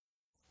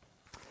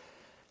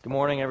Good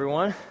morning,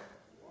 everyone.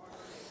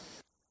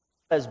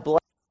 As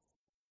blessed,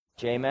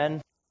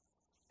 amen.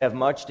 We have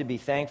much to be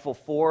thankful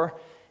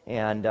for,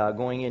 and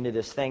going into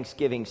this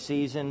Thanksgiving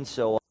season,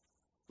 so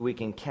we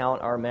can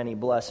count our many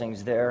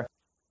blessings there.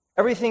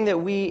 Everything that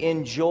we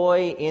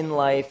enjoy in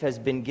life has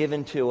been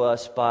given to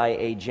us by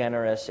a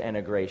generous and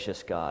a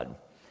gracious God.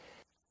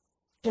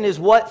 The question is,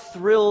 what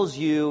thrills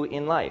you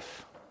in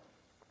life?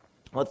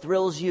 What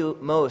thrills you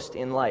most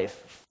in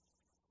life?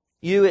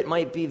 It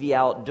might be the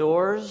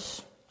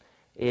outdoors.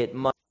 It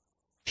might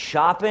be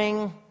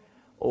shopping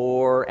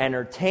or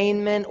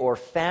entertainment or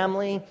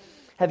family.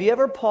 Have you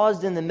ever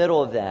paused in the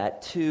middle of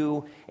that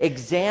to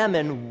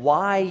examine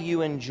why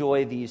you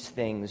enjoy these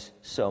things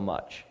so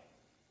much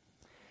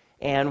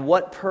and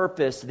what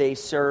purpose they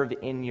serve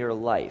in your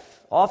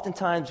life?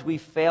 Oftentimes we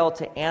fail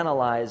to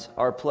analyze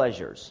our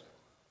pleasures.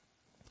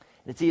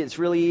 And see, it's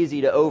really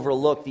easy to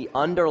overlook the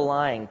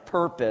underlying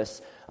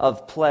purpose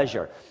of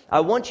pleasure.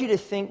 I want you to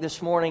think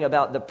this morning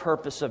about the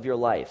purpose of your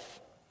life.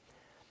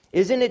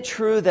 Isn't it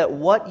true that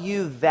what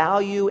you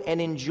value and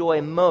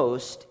enjoy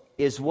most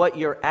is what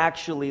you're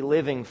actually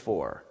living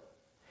for?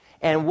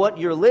 And what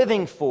you're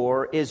living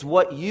for is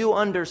what you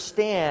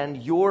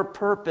understand your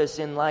purpose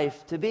in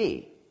life to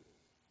be.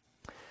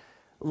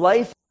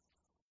 Life,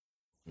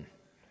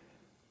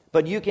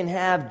 but you can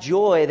have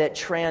joy that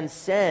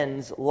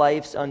transcends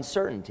life's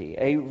uncertainty,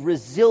 a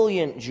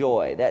resilient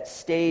joy that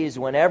stays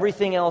when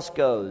everything else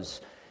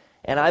goes.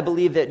 And I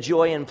believe that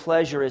joy and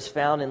pleasure is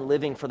found in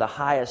living for the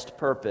highest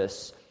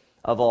purpose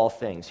of all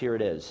things. Here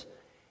it is.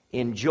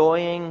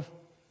 Enjoying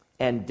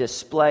and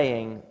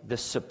displaying the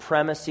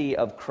supremacy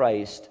of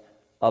Christ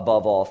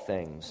above all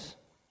things.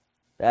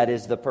 That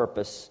is the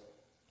purpose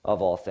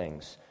of all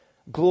things.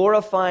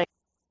 Glorifying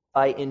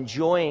by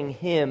enjoying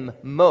Him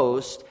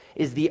most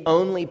is the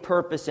only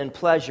purpose and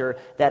pleasure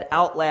that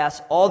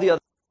outlasts all the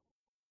other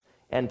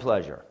and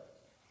pleasure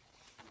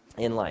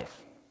in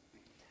life.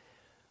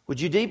 Would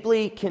you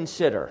deeply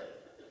consider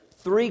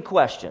 3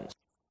 questions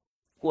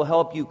will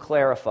help you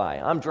clarify?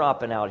 I'm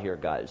dropping out here,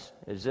 guys.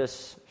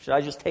 Should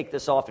I just take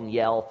this off and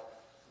yell?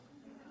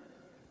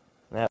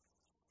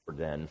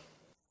 Then.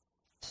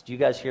 Do you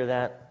guys hear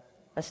that?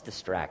 That's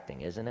distracting,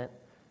 isn't it?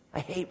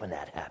 I hate when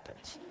that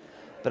happens.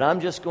 But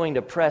I'm just going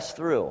to press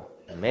through,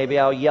 and maybe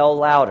I'll yell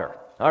louder.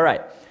 All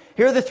right.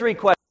 Here are the 3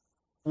 questions.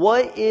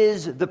 What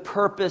is the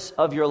purpose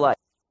of your life?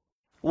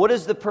 What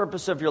is the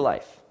purpose of your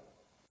life?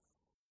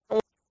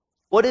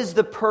 What is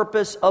the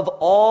purpose of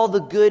all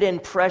the good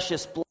and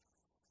precious blessings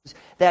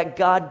that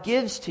God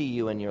gives to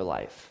you in your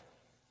life?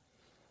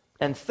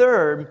 And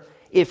third,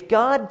 if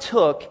God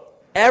took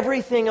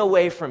everything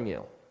away from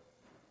you,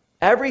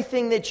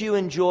 everything that you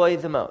enjoy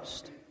the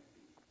most,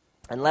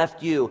 and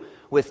left you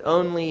with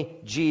only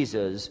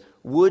Jesus,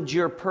 would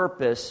your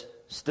purpose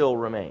still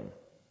remain?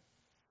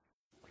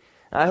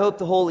 I hope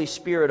the Holy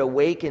Spirit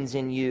awakens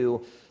in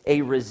you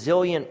a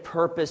resilient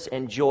purpose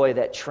and joy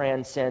that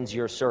transcends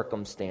your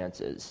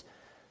circumstances.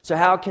 So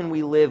how can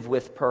we live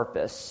with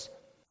purpose?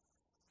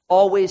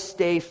 Always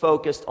stay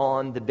focused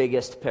on the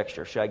biggest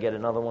picture. Should I get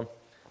another one?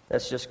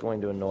 That's just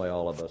going to annoy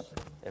all of us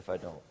if I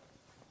don't.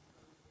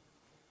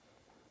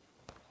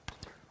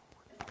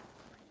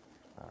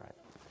 All right.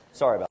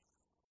 Sorry about that.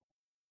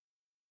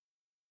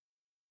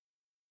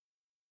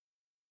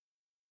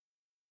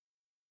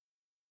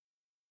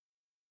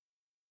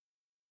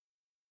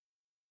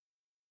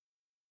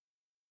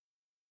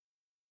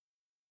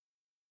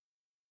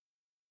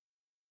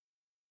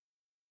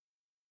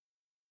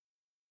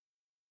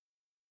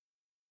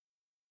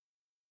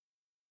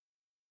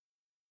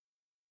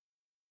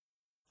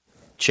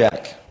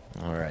 Check.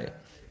 All right.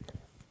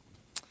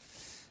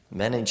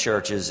 Men in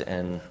churches,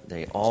 and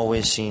they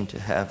always seem to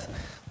have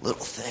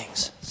little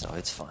things, so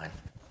it's fine.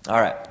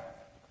 All right.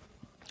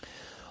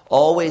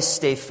 Always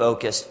stay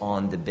focused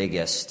on the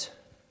biggest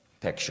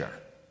picture.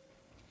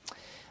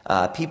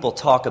 People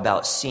talk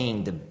about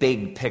seeing the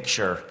big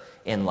picture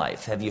in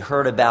life. Have you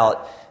heard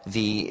about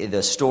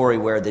the story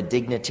where the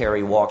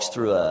dignitary walks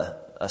through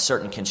a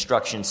certain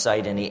construction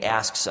site and he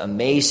asks a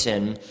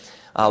mason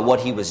what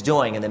he was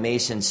doing, and the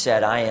mason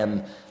said, "I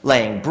am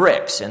laying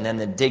bricks." And then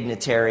the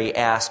dignitary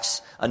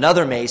asks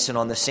another mason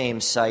on the same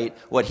site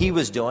what he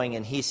was doing,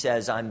 and he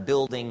says, "I'm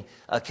building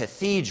a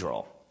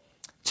cathedral."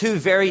 2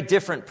 very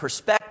different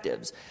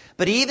perspectives.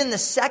 But even the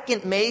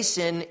second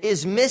mason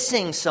is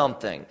missing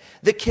something.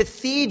 The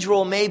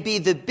cathedral may be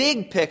the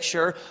big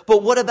picture,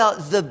 but what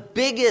about the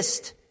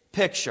biggest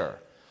picture?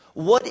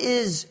 What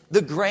is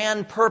the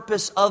grand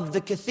purpose of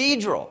the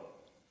cathedral?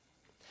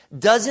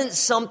 Doesn't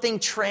something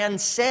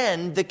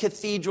transcend the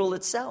cathedral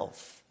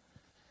itself?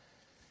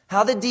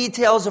 How the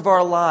details of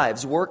our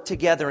lives work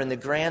together in the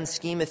grand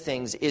scheme of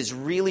things is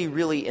really,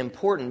 really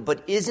important,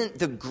 but isn't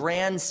the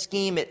grand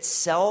scheme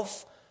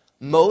itself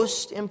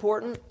most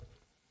important?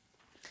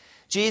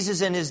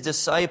 Jesus and his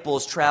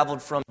disciples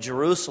traveled from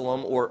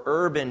Jerusalem, or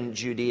urban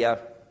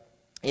Judea,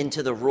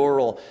 into the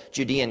rural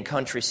Judean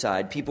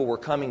countryside. People were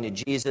coming to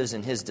Jesus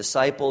and his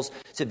disciples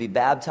to be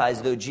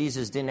baptized, though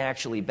Jesus didn't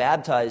actually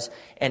baptize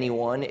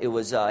anyone. It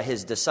was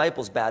his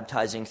disciples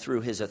baptizing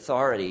through his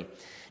authority.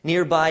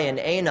 Nearby in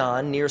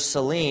Aenon, near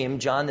Salim,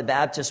 John the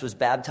Baptist was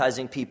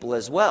baptizing people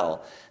as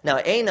well. Now,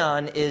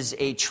 Aenon is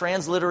a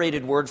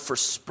transliterated word for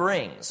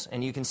springs,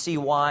 and you can see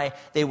why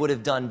they would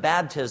have done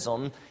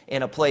baptism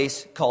in a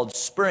place called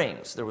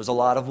springs. There was a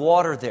lot of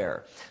water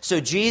there. So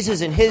Jesus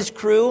and his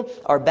crew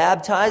are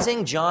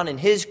baptizing, John and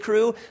his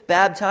crew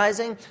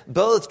baptizing,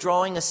 both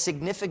drawing a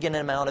significant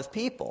amount of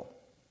people.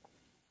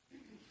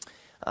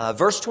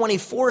 Verse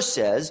 24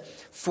 says,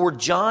 "For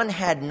John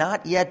had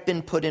not yet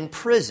been put in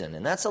prison."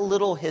 And that's a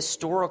little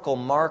historical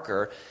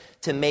marker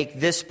to make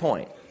this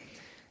point.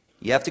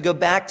 You have to go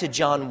back to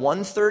John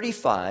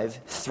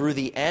 1:35 through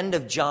the end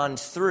of John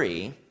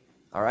 3.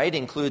 All right,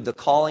 include the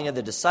calling of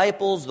the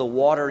disciples, the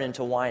water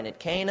into wine at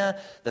Cana,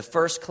 the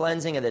first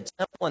cleansing of the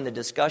temple, and the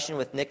discussion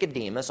with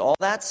Nicodemus. All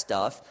that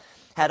stuff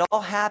had all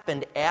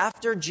happened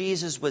after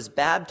Jesus was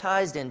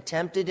baptized and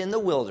tempted in the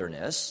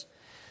wilderness,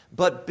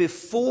 but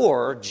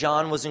before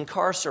John was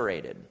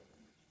incarcerated.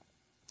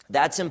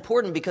 That's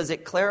important because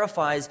it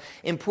clarifies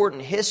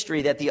important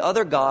history that the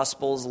other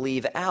Gospels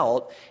leave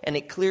out, and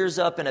it clears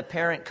up an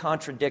apparent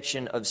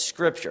contradiction of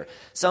Scripture.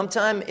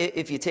 Sometime,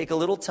 if you take a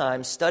little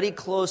time, study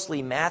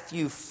closely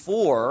Matthew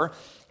 4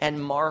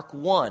 and Mark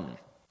 1.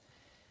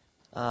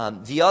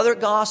 The other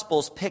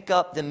Gospels pick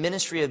up the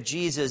ministry of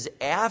Jesus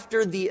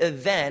after the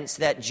events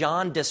that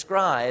John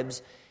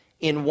describes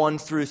in 1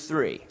 through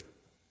 3.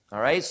 All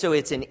right, so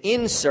it's an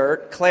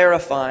insert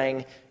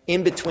clarifying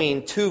in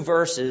between two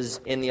verses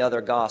in the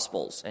other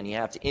Gospels, and you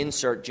have to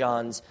insert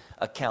John's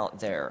account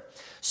there.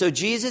 So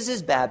Jesus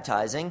is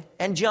baptizing,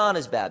 and John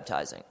is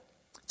baptizing.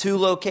 Two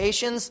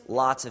locations,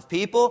 lots of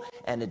people,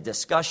 and a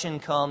discussion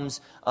comes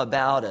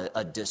about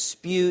a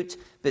dispute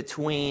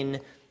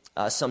between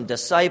some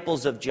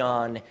disciples of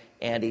John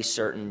and a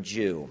certain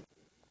Jew.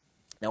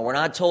 Now, we're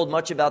not told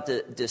much about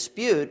the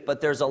dispute, but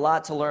there's a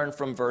lot to learn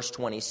from verse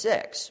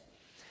 26.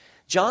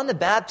 John the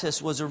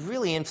Baptist was a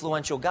really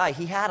influential guy.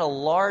 He had a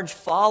large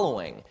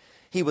following.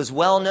 He was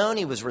well known,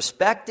 he was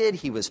respected,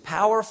 he was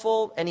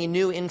powerful, and he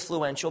knew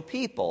influential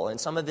people. And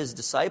some of his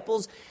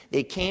disciples,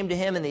 they came to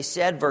him and they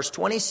said, verse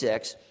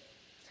 26,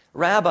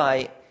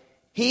 "Rabbi,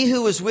 he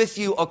who was with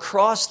you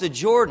across the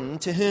Jordan,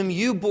 to whom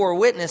you bore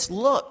witness,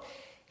 look,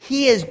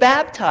 he is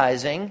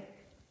baptizing,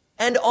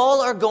 and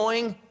all are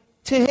going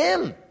to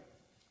him."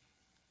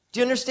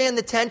 Do you understand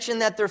the tension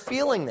that they're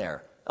feeling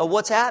there?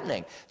 What's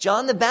happening?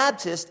 John the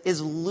Baptist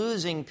is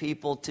losing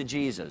people to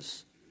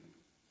Jesus.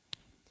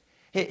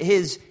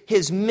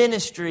 His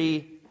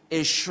ministry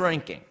is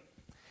shrinking.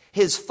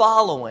 His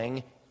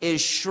following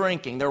is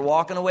shrinking. They're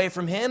walking away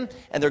from him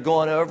and they're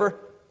going over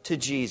to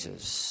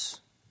Jesus.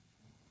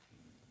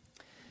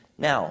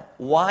 Now,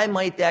 why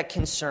might that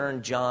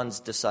concern John's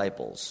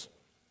disciples?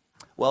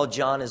 Well,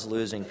 John is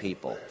losing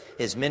people.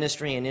 His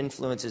ministry and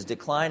influence is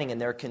declining, and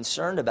they're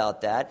concerned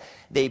about that.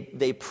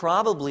 They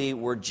probably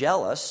were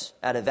jealous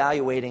at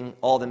evaluating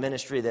all the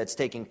ministry that's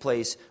taking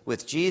place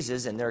with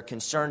Jesus, and they're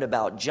concerned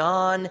about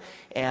John,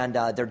 and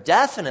they're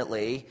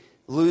definitely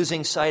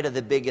losing sight of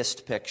the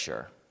biggest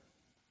picture,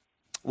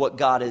 what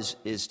God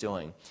is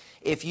doing.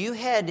 If you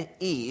head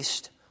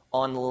east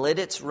on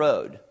Lidditz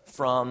Road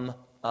from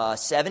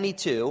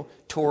 72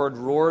 toward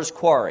Rohr's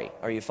Quarry,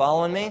 are you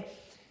following me?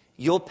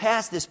 You'll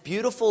pass this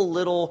beautiful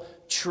little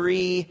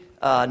tree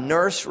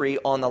nursery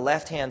on the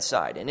left-hand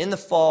side. And in the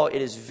fall,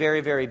 it is very,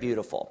 very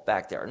beautiful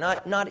back there.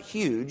 Not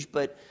huge,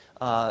 but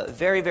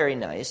very, very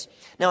nice.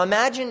 Now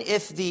imagine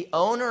if the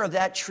owner of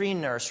that tree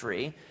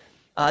nursery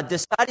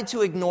decided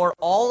to ignore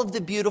all of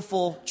the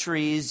beautiful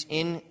trees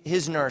in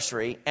his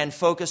nursery and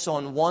focus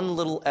on one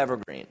little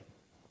evergreen.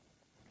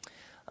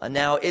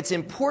 Now, it's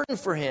important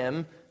for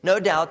him, no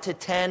doubt, to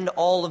tend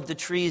all of the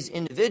trees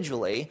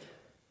individually.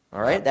 All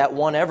right, that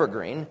one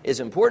evergreen is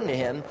important to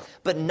him,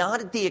 but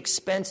not at the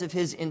expense of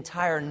his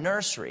entire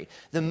nursery.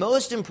 The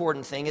most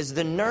important thing is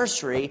the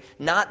nursery,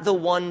 not the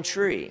one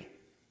tree.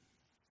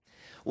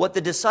 What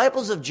the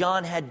disciples of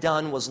John had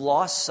done was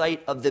lost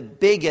sight of the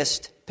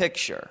biggest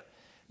picture.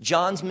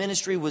 John's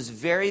ministry was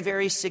very,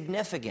 very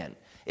significant.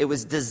 It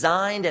was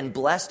designed and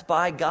blessed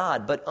by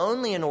God, but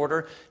only in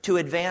order to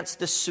advance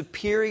the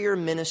superior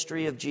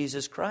ministry of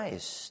Jesus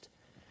Christ.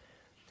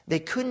 They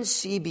couldn't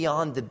see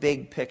beyond the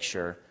big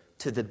picture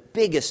to the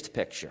biggest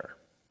picture,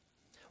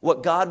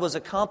 what God was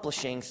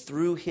accomplishing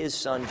through his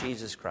Son,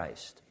 Jesus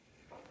Christ.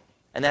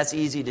 And that's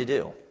easy to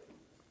do,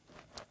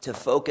 to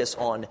focus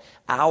on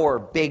our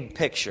big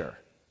picture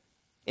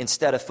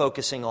instead of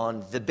focusing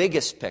on the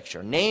biggest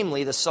picture,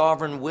 namely the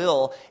sovereign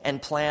will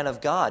and plan of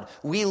God.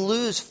 We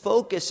lose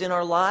focus in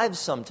our lives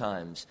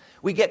sometimes.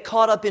 We get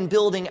caught up in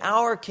building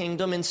our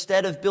kingdom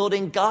instead of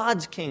building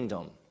God's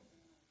kingdom.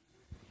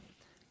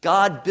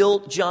 God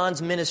built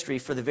John's ministry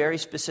for the very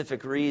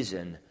specific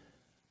reason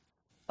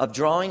of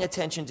drawing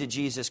attention to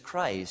Jesus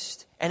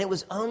Christ, and it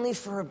was only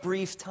for a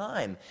brief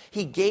time.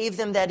 He gave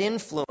them that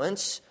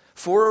influence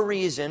for a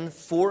reason,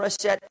 for a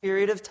set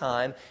period of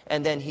time,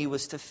 and then he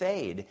was to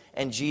fade,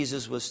 and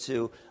Jesus was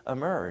to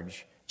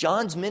emerge.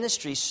 John's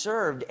ministry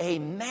served a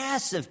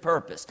massive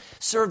purpose,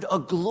 served a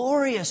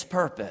glorious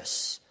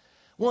purpose,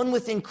 one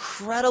with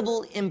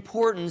incredible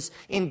importance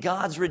in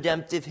God's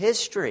redemptive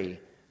history.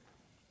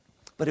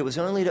 But it was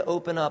only to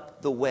open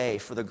up the way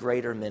for the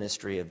greater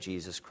ministry of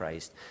Jesus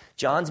Christ.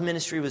 John's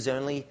ministry was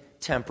only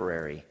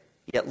temporary,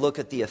 yet look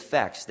at the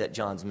effects that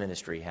John's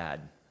ministry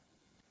had.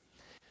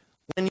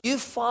 When you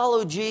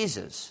follow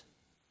Jesus,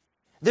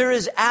 there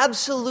is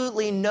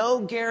absolutely no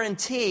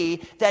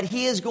guarantee that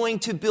he is going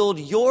to build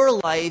your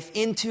life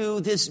into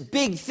this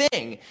big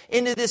thing,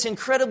 into this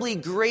incredibly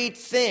great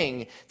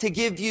thing to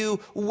give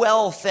you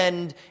wealth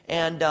and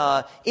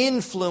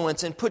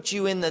influence and put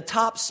you in the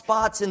top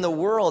spots in the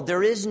world.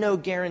 There is no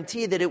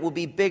guarantee that it will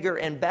be bigger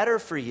and better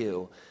for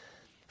you.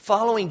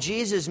 Following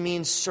Jesus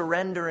means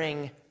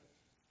surrendering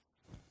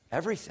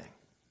everything,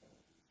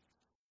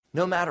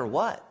 no matter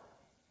what.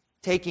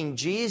 Taking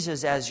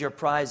Jesus as your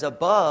prize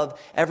above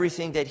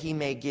everything that he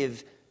may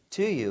give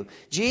to you.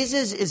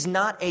 Jesus is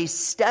not a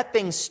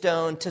stepping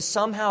stone to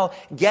somehow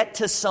get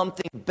to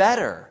something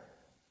better.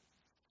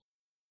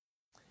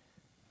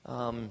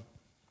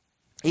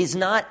 He's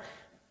not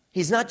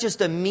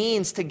just a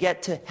means to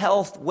get to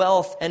health,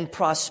 wealth, and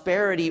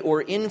prosperity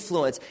or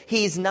influence.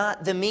 He's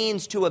not the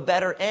means to a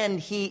better end.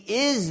 He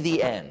is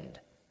the end.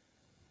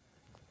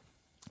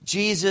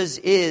 Jesus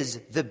is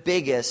the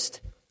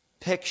biggest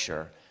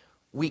picture.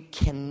 We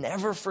can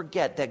never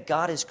forget that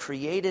God has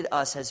created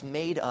us, has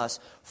made us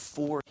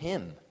for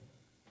him.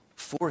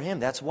 For him.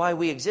 That's why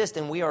we exist,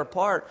 and we are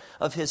part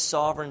of his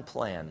sovereign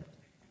plan.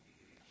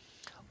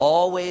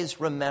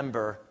 Always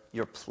remember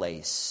your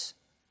place,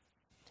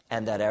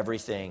 and that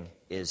everything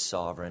is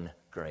sovereign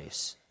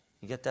grace.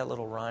 You get that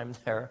little rhyme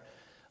there?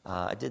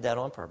 I did that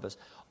on purpose.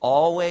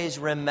 Always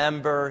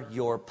remember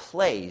your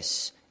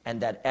place,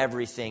 and that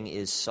everything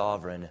is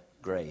sovereign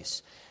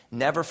grace.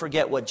 Never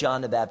forget what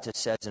John the Baptist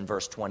says in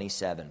verse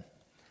 27.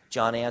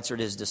 John answered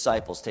his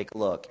disciples, take a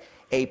look.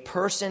 A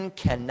person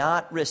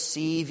cannot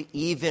receive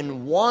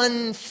even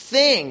one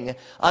thing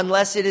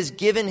unless it is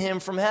given him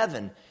from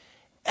heaven.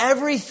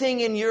 Everything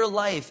in your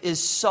life is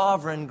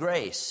sovereign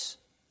grace,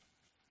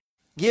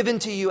 given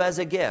to you as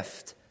a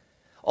gift.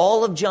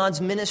 All of John's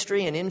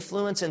ministry and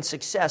influence and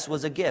success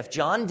was a gift.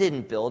 John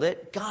didn't build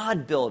it.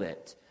 God built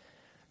it.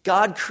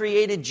 God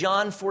created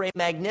John for a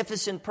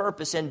magnificent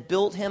purpose and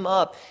built him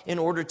up in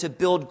order to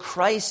build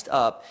Christ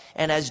up.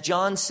 And as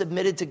John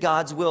submitted to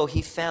God's will,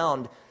 he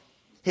found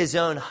his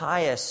own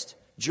highest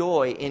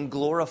joy in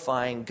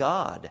glorifying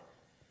God.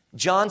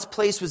 John's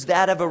place was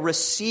that of a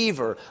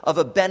receiver, of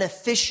a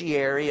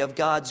beneficiary of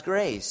God's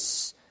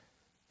grace.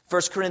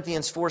 1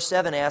 Corinthians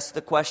 4:7 asks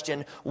the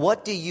question,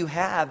 what do you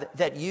have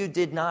that you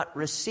did not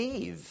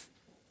receive?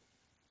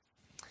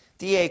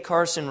 D.A.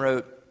 Carson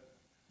wrote,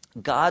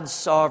 God's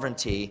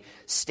sovereignty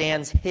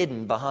stands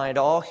hidden behind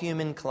all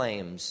human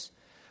claims,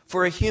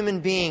 for a human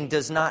being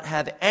does not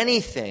have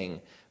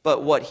anything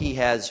but what he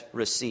has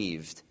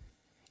received.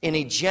 In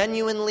a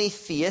genuinely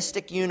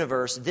theistic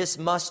universe, this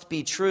must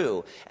be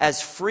true. As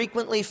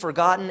frequently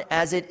forgotten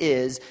as it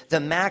is,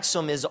 the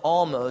maxim is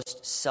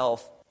almost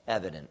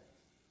self-evident.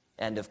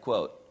 End of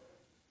quote.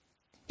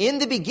 In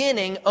the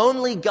beginning,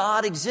 only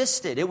God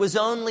existed. It was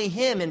only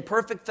him in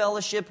perfect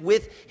fellowship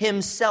with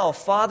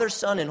himself, Father,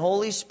 Son, and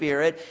Holy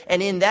Spirit.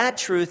 And in that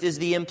truth is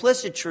the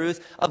implicit truth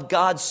of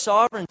God's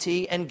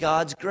sovereignty and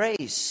God's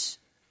grace.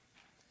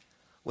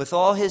 With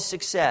all his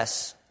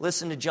success,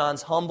 listen to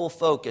John's humble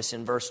focus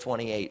in verse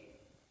 28.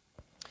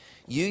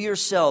 You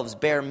yourselves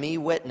bear me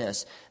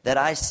witness that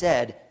I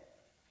said,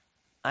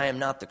 I am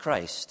not the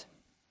Christ,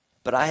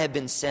 but I have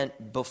been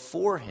sent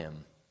before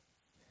him.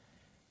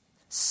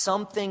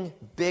 Something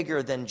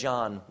bigger than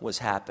John was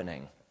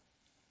happening.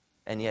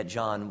 And yet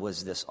John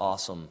was this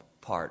awesome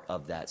part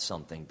of that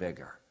something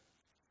bigger.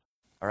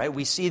 All right,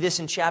 we see this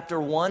in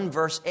chapter 1,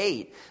 verse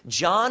 8.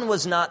 John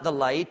was not the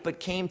light, but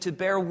came to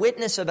bear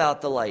witness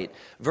about the light.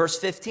 Verse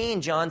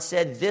 15, John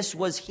said, this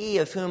was he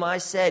of whom I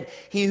said,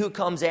 he who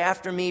comes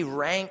after me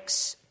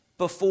ranks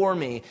before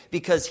me,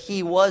 because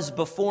he was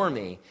before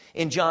me.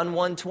 In John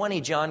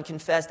 1:20, John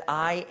confessed,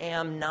 I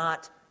am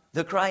not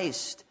the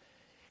Christ.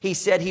 He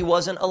said he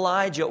wasn't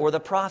Elijah or the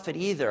prophet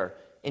either.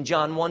 In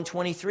John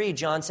 1:23,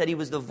 John said he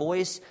was the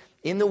voice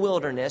in the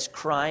wilderness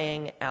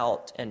crying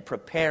out and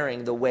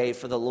preparing the way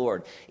for the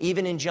Lord.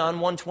 Even in John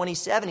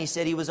 1:27, he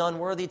said he was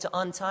unworthy to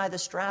untie the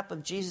strap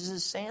of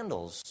Jesus'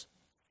 sandals.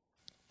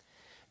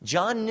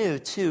 John knew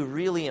two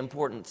really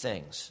important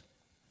things: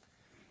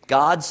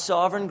 God's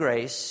sovereign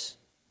grace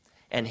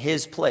and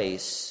his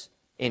place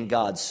in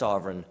God's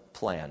sovereign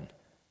plan.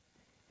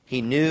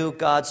 He knew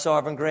God's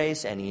sovereign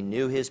grace, and he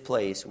knew his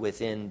place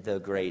within the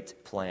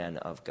great plan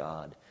of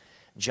God.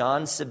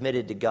 John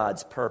submitted to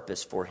God's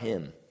purpose for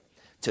him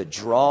to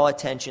draw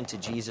attention to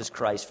Jesus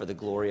Christ for the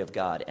glory of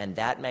God. And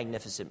that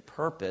magnificent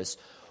purpose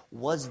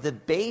was the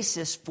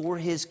basis for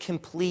his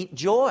complete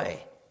joy.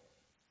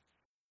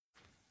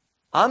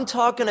 I'm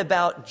talking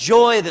about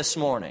joy this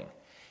morning,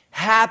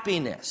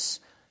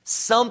 happiness,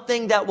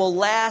 something that will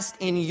last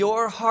in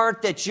your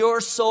heart, that your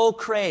soul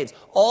craves.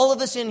 All of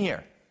us in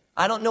here.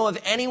 I don't know of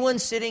anyone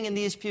sitting in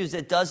these pews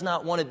that does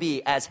not want to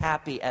be as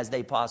happy as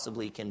they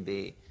possibly can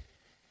be.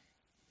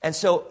 And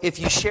so if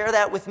you share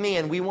that with me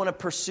and we want to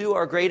pursue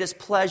our greatest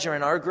pleasure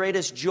and our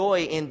greatest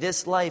joy in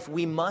this life,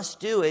 we must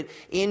do it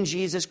in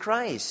Jesus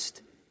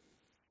Christ.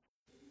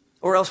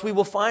 Or else we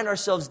will find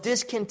ourselves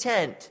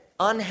discontent,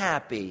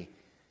 unhappy,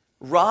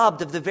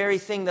 robbed of the very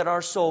thing that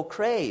our soul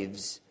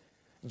craves.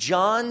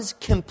 John's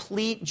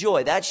complete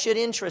joy. That should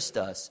interest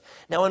us.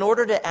 Now, in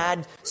order to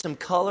add some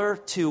color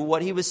to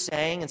what he was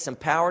saying and some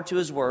power to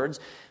his words,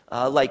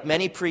 like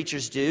many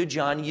preachers do,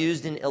 John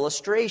used an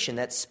illustration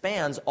that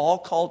spans all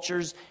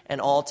cultures and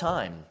all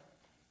time.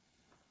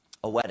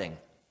 A wedding.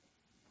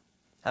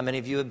 How many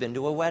of you have been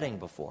to a wedding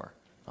before?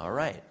 All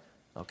right.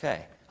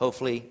 Okay.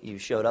 Hopefully you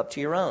showed up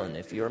to your own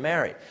if you were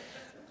married.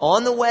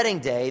 On the wedding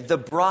day, the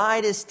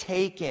bride is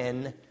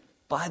taken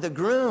by the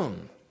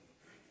groom,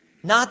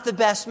 not the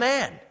best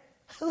man.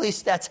 At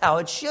least that's how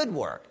it should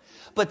work.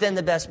 But then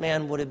the best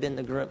man would have been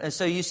the groom. And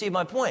so you see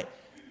my point,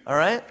 all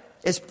right?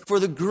 It's for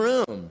the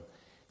groom.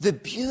 The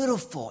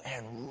beautiful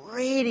and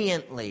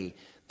radiantly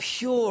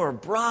pure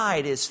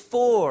bride is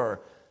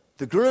for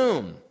the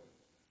groom.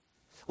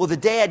 Well, the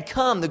day had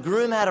come, the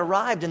groom had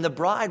arrived, and the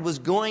bride was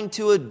going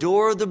to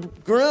adore the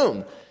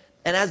groom.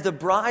 And as the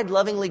bride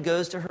lovingly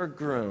goes to her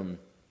groom,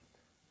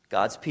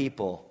 God's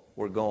people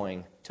were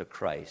going to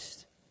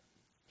Christ.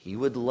 He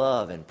would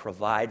love and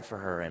provide for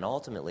her and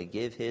ultimately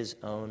give his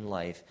own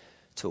life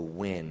to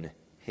win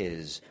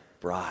his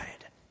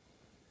bride.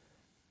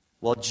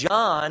 Well,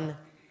 John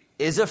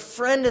is a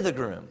friend of the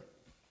groom.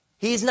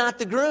 He's not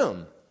the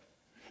groom.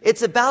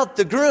 It's about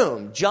the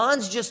groom.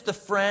 John's just the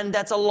friend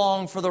that's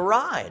along for the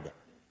ride.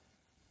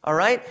 All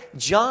right?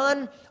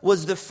 John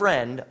was the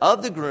friend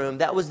of the groom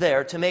that was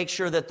there to make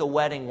sure that the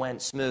wedding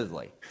went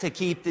smoothly, to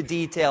keep the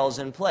details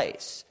in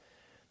place.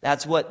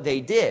 That's what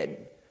they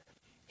did.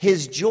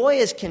 His joy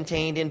is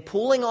contained in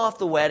pulling off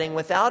the wedding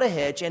without a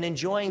hitch and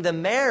enjoying the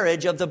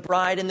marriage of the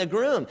bride and the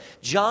groom.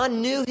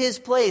 John knew his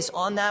place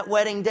on that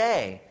wedding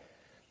day.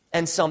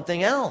 And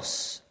something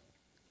else.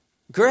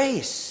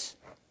 Grace.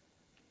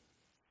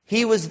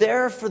 He was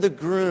there for the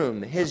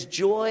groom. His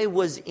joy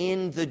was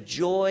in the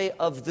joy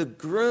of the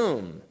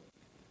groom.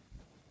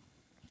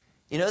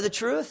 You know the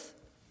truth?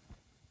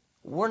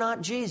 We're not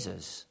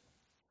Jesus.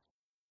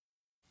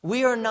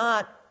 We are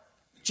not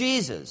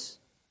Jesus.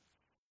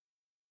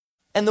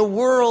 And the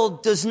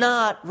world does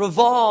not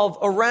revolve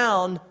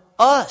around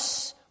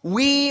us.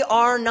 We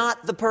are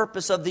not the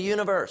purpose of the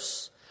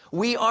universe.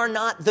 We are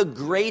not the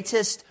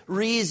greatest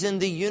reason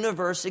the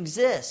universe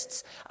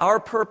exists. Our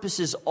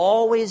purpose is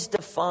always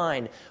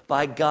defined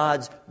by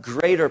God's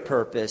greater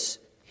purpose,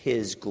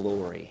 His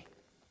glory.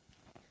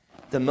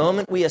 The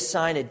moment we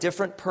assign a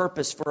different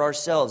purpose for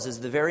ourselves is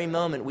the very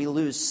moment we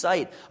lose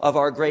sight of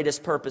our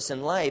greatest purpose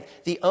in life,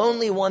 the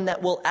only one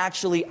that will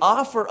actually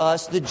offer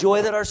us the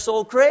joy that our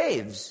soul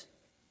craves.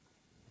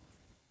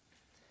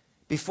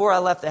 Before I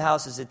left the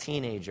house as a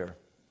teenager,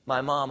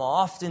 my mom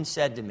often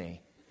said to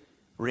me,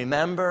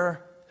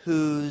 remember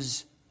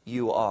whose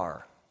you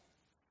are.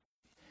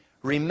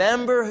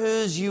 Remember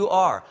whose you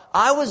are.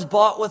 I was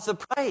bought with a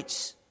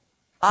price.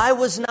 I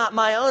was not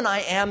my own.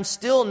 I am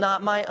still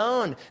not my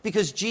own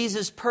because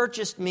Jesus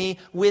purchased me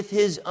with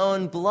His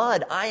own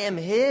blood. I am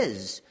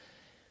His.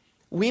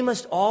 We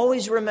must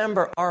always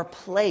remember our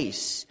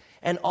place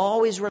and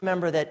always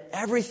remember that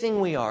everything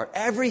we are,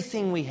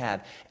 everything we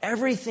have,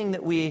 everything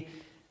that we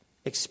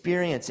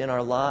experience in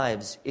our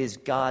lives is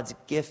God's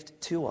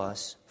gift to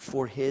us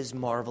for His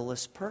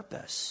marvelous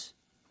purpose.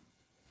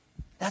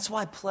 That's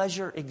why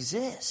pleasure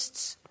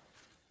exists.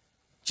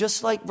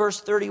 Just like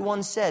verse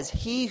 31 says,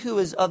 he who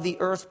is of the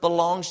earth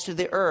belongs to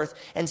the earth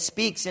and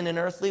speaks in an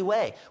earthly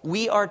way.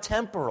 We are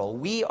temporal.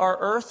 We are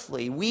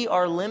earthly. We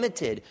are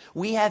limited.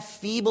 We have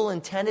feeble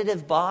and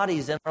tentative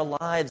bodies, and our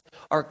lives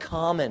are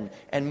common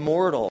and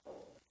mortal.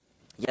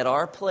 Yet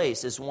our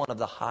place is one of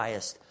the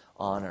highest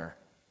honor,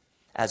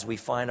 as we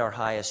find our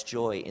highest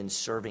joy in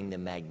serving the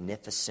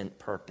magnificent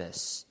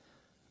purpose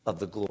of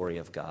the glory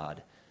of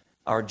God.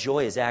 Our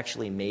joy is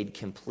actually made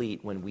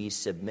complete when we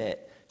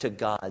submit to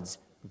God's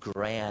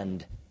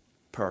grand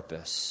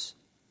purpose.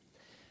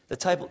 The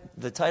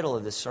title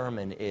of this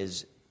sermon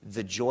is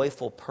The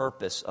Joyful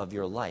Purpose of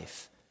Your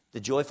Life. The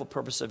joyful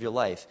purpose of your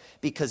life.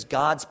 Because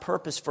God's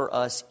purpose for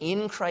us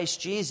in Christ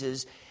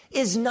Jesus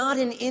is not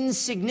an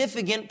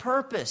insignificant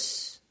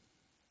purpose.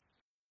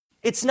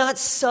 It's not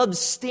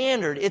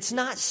substandard. It's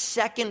not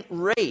second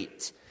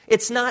rate.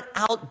 It's not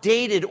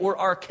outdated or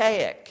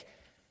archaic.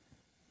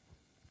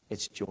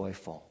 It's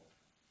joyful.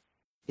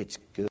 It's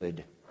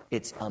good.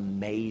 It's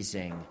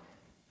amazing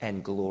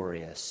and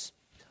glorious.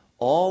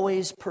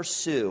 Always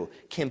pursue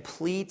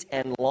complete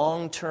and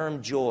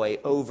long-term joy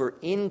over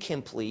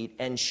incomplete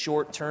and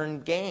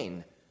short-term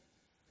gain.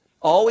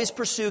 Always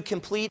pursue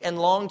complete and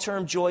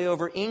long-term joy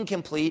over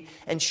incomplete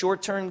and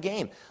short-term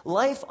gain.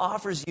 Life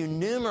offers you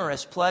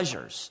numerous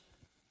pleasures.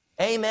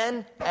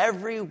 Amen.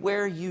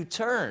 Everywhere you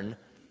turn,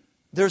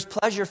 there's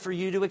pleasure for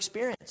you to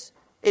experience.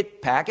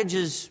 It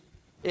packages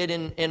it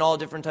in all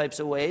different types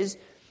of ways.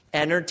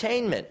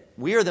 Entertainment.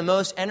 We are the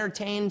most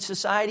entertained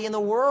society in the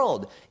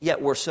world,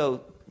 yet we're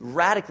so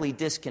radically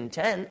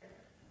discontent.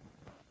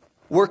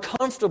 We're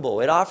comfortable.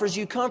 It offers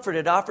you comfort.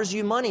 It offers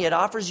you money. It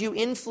offers you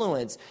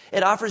influence.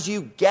 It offers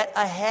you get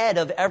ahead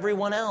of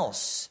everyone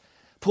else.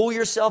 Pull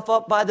yourself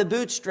up by the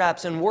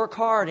bootstraps and work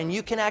hard, and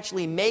you can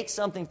actually make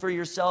something for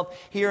yourself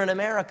here in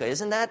America.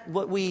 Isn't that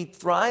what we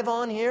thrive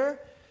on here?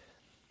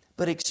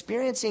 But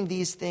experiencing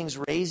these things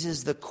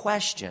raises the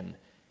question,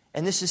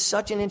 and this is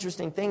such an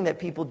interesting thing that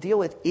people deal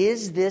with,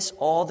 is this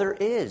all there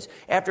is?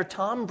 After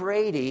Tom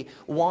Brady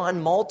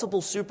won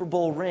multiple Super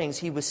Bowl rings,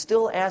 he was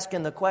still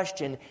asking the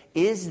question,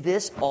 is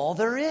this all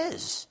there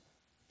is?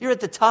 You're at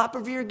the top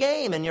of your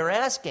game and you're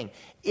asking,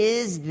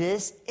 is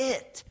this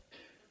it?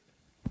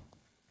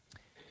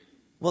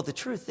 Well, the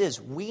truth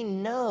is, we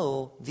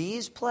know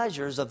these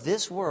pleasures of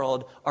this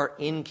world are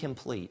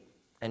incomplete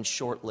and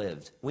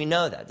short-lived. We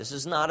know that. This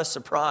is not a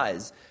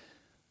surprise.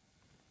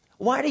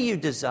 Why do you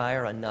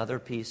desire another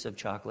piece of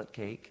chocolate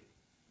cake?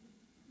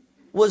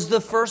 Was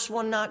the first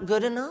one not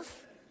good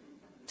enough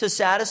to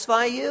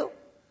satisfy you?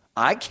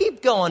 I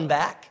keep going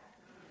back.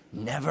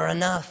 Never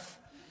enough.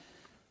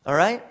 All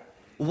right?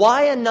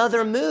 Why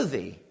another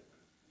movie?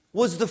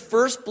 Was the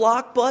first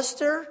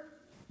blockbuster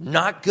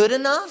not good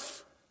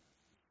enough?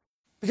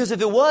 Because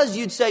if it was,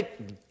 you'd say,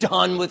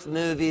 done with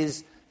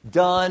movies,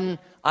 done.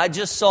 I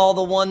just saw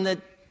the one that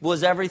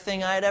was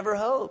everything I had ever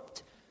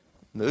hoped.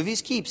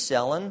 Movies keep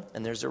selling,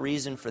 and there's a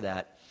reason for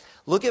that.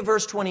 Look at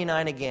verse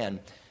 29 again.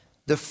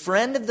 The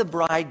friend of the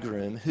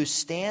bridegroom who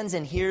stands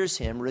and hears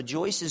him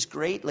rejoices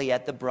greatly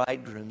at the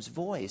bridegroom's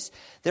voice.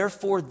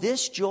 Therefore,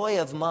 this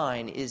joy of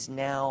mine is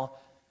now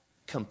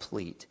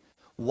complete.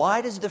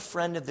 Why does the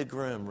friend of the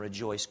groom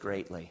rejoice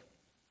greatly?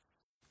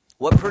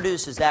 What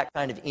produces that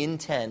kind of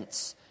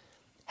intense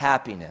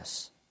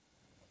happiness?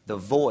 The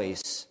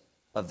voice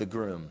of the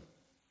groom.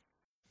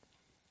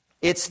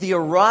 It's the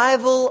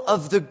arrival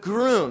of the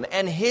groom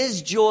and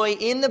his joy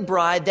in the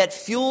bride that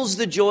fuels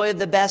the joy of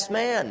the best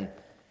man.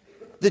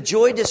 The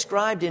joy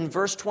described in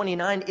verse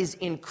 29 is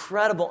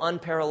incredible,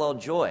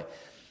 unparalleled joy.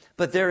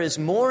 But there is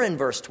more in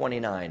verse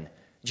 29.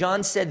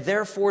 John said,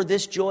 therefore,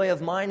 this joy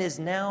of mine is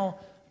now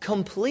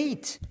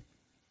complete.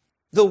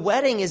 The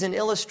wedding is an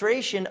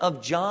illustration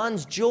of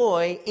John's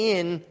joy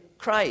in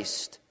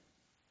Christ.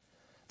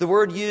 The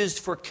word used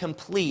for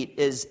complete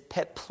is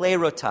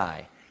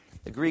peplerotai,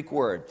 the Greek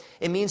word.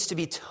 It means to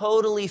be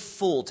totally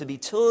full, to be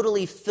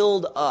totally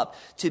filled up,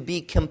 to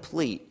be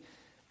complete.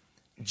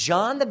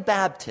 John the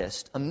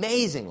Baptist,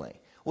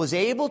 amazingly, was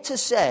able to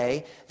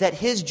say that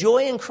his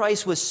joy in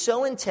Christ was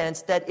so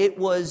intense that it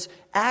was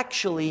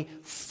actually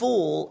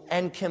full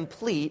and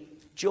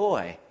complete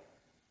joy.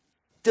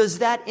 Does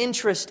that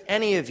interest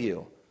any of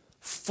you?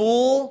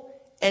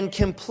 Full and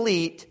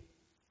complete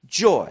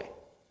joy.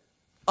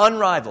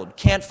 Unrivaled.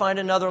 Can't find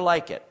another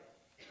like it.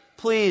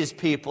 Please,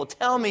 people,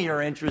 tell me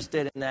you're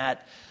interested in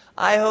that.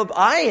 I hope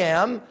I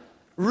am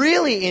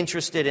really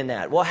interested in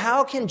that. Well,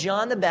 how can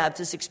John the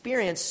Baptist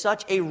experience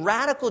such a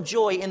radical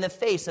joy in the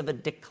face of a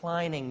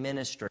declining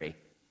ministry?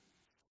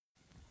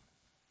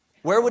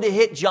 Where would it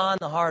hit John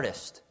the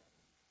hardest?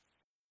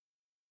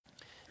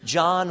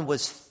 John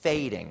was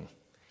fading,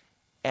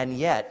 and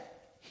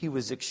yet he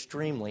was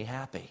extremely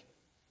happy.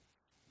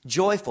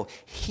 Joyful.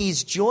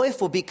 He's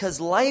joyful because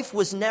life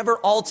was never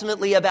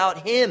ultimately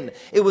about him.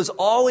 It was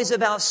always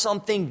about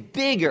something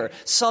bigger,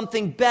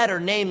 something better,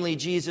 namely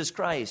Jesus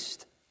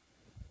Christ.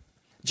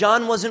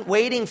 John wasn't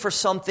waiting for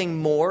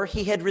something more.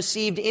 He had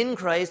received in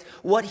Christ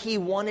what he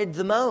wanted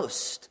the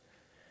most.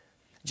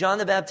 John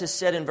the Baptist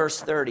said in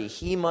verse 30,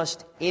 he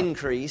must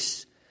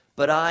increase,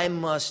 but I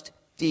must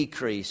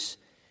decrease.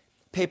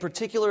 Pay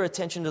particular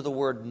attention to the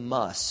word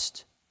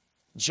must.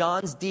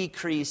 John's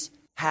decrease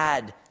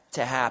had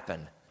to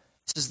happen.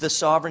 This is the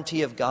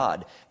sovereignty of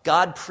God.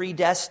 God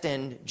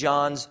predestined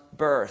John's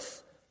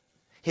birth,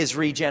 his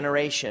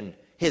regeneration,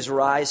 his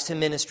rise to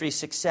ministry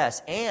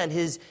success, and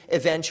his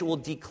eventual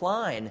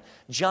decline.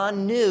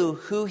 John knew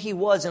who he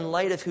was in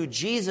light of who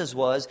Jesus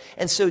was,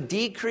 and so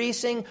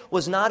decreasing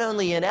was not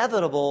only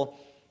inevitable,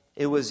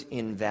 it was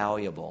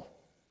invaluable.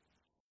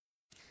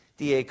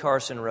 D.A.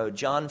 Carson wrote,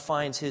 John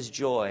finds his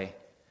joy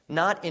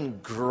not in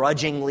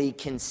grudgingly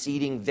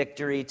conceding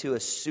victory to a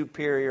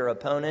superior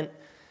opponent,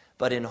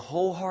 but in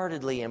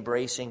wholeheartedly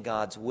embracing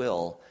God's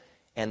will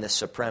and the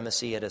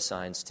supremacy it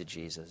assigns to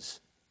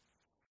Jesus.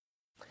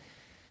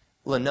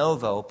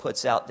 Lenovo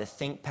puts out the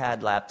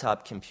ThinkPad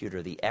laptop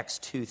computer, the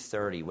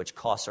X230, which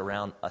costs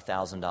around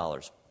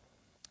 $1,000.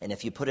 And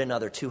if you put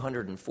another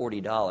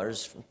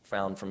 $240,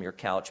 found from your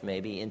couch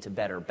maybe, into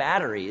better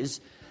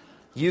batteries,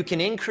 you can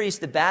increase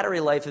the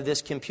battery life of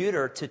this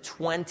computer to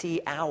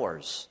 20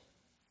 hours.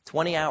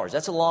 20 hours,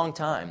 that's a long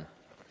time.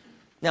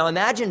 Now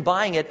imagine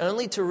buying it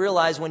only to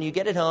realize when you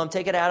get it home,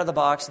 take it out of the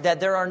box, that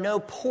there are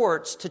no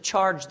ports to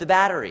charge the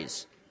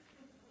batteries.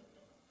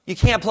 You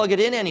can't plug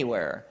it in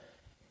anywhere.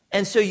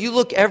 And so you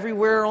look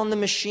everywhere on the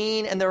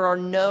machine and there are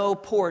no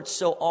ports,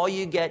 so all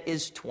you get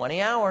is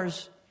 20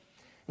 hours.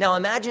 Now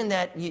imagine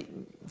that,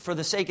 for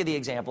the sake of the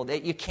example,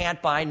 that you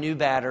can't buy new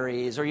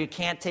batteries or you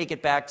can't take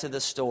it back to the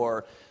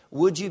store.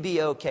 Would you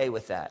be okay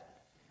with that?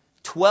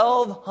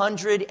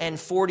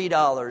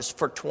 $1,240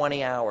 for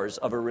 20 hours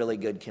of a really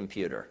good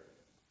computer.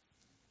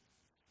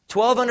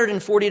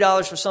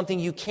 $1,240 for something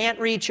you can't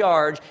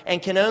recharge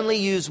and can only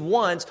use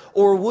once?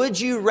 Or would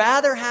you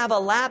rather have a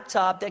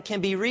laptop that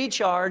can be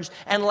recharged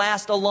and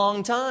last a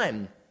long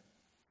time?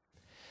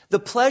 The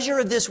pleasure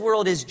of this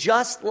world is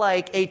just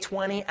like a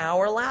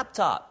 20-hour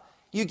laptop.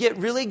 You get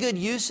really good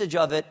usage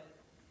of it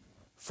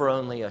for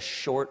only a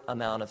short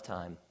amount of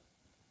time.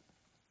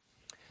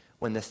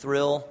 When the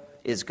thrill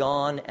is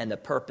gone and the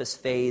purpose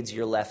fades,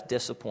 you're left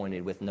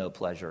disappointed with no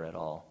pleasure at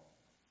all.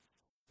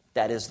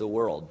 That is the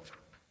world.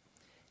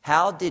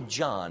 How did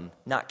John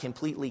not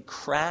completely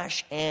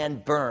crash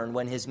and burn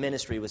when his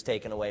ministry was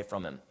taken away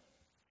from him?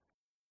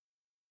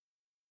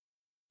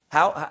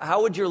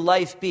 How would your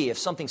life be if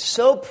something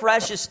so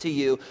precious to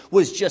you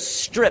was just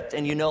stripped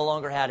and you no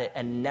longer had it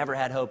and never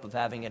had hope of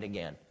having it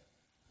again?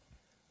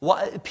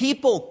 Why,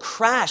 people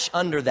crash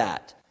under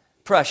that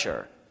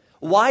pressure.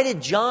 Why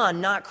did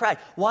John not crash?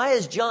 Why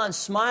is John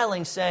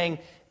smiling saying,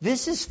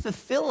 this is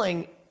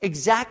fulfilling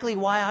exactly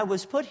why I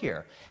was put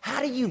here?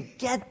 How do you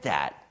get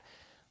that?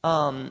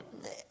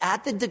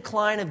 At the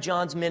decline of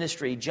John's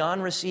ministry,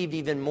 John received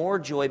even more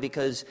joy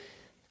because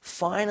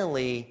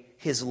finally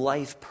his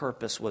life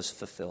purpose was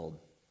fulfilled.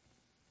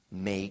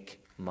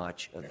 Make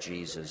much of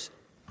Jesus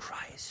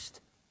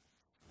Christ.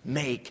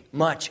 Make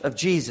much of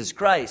Jesus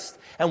Christ.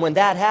 And when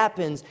that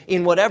happens,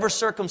 in whatever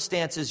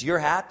circumstances, you're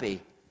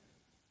happy.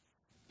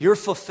 You're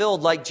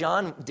fulfilled like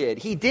John did.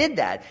 He did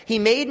that. He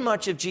made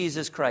much of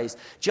Jesus Christ.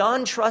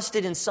 John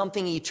trusted in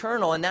something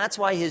eternal, and that's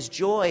why his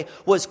joy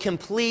was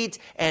complete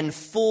and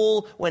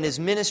full when his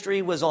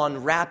ministry was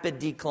on rapid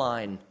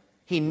decline.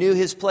 He knew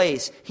his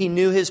place. He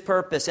knew his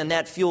purpose, and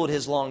that fueled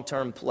his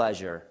long-term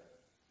pleasure.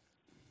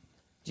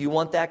 Do you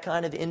want that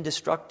kind of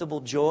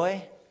indestructible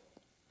joy?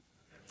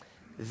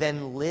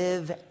 Then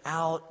live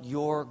out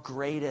your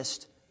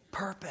greatest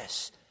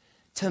purpose,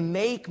 to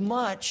make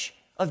much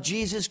of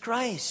Jesus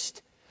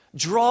Christ.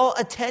 Draw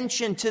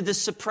attention to the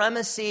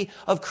supremacy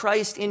of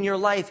Christ in your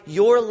life.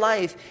 Your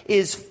life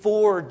is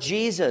for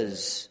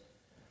Jesus.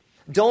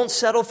 Don't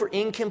settle for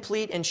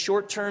incomplete and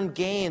short-term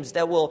gains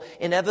that will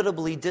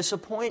inevitably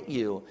disappoint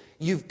you.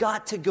 You've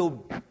got to go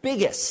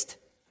biggest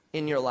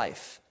in your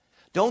life.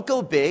 Don't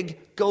go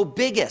big, go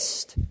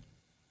biggest.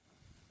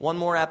 One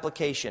more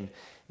application.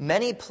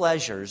 Many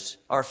pleasures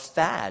are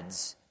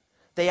fads.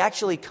 They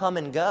actually come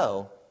and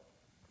go.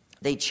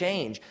 They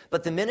change.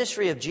 But the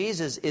ministry of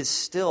Jesus is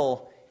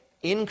still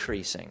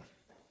increasing.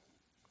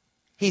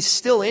 He's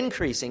still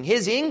increasing.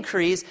 His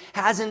increase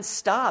hasn't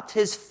stopped.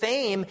 His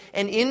fame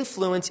and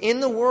influence in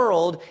the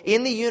world,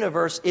 in the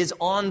universe, is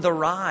on the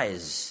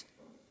rise.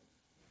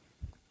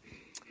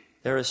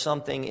 There is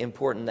something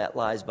important that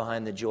lies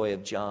behind the joy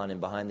of John and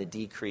behind the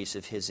decrease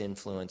of his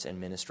influence and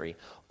ministry.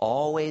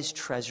 Always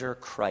treasure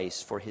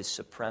Christ for his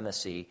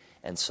supremacy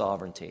and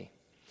sovereignty.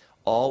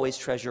 Always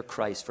treasure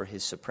Christ for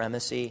his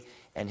supremacy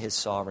and his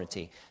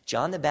sovereignty.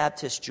 John the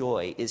Baptist's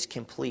joy is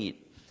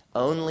complete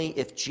only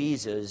if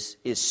Jesus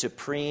is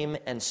supreme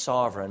and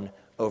sovereign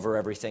over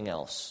everything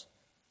else.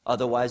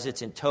 Otherwise,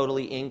 it's in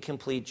totally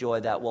incomplete joy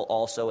that will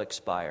also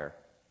expire.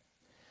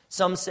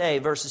 Some say,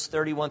 verses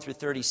 31 through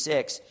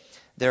 36,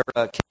 they're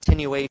a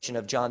continuation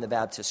of John the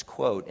Baptist's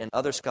quote. And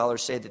other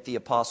scholars say that the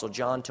Apostle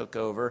John took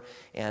over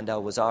and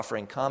was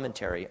offering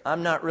commentary.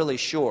 I'm not really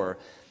sure.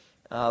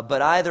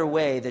 But either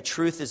way, the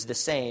truth is the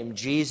same.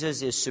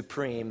 Jesus is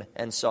supreme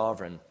and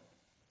sovereign.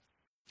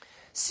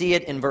 See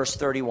it in verse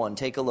 31.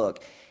 Take a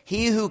look.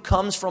 He who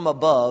comes from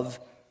above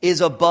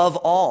is above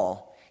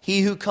all.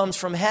 He who comes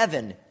from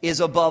heaven is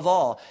above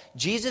all.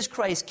 Jesus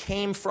Christ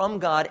came from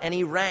God, and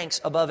he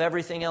ranks above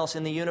everything else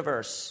in the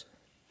universe.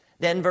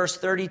 Then verse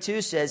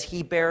 32 says,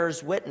 he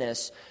bears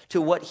witness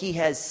to what he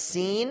has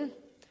seen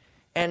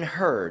and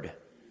heard,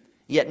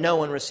 yet no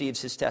one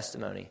receives his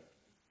testimony.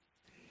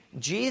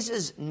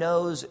 Jesus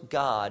knows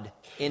God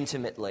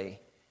intimately.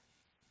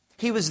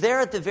 He was there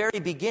at the very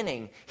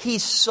beginning. He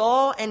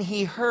saw and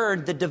he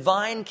heard the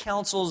divine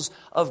counsels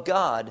of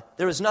God.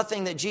 There is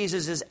nothing that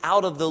Jesus is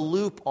out of the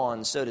loop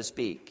on, so to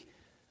speak.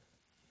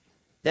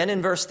 Then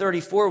in verse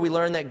 34, we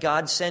learn that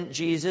God sent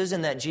Jesus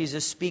and that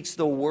Jesus speaks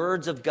the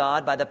words of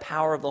God by the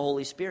power of the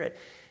Holy Spirit.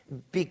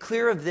 Be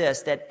clear of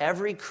this, that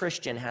every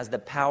Christian has the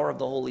power of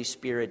the Holy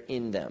Spirit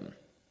in them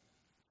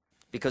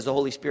because the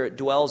Holy Spirit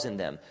dwells in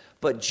them.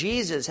 But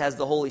Jesus has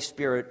the Holy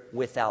Spirit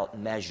without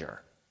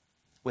measure.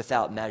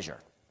 Without measure.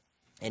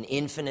 An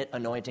infinite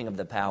anointing of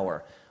the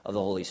power of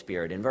the Holy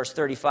Spirit. In verse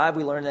 35,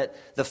 we learn that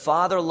the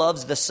Father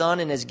loves the Son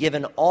and has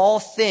given all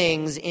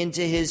things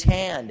into his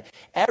hand.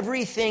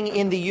 Everything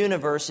in the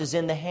universe is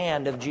in the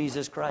hand of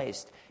Jesus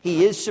Christ.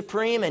 He is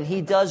supreme and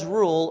he does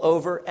rule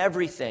over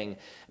everything.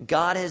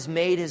 God has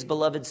made his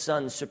beloved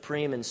Son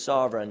supreme and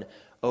sovereign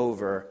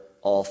over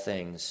all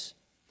things.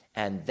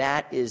 And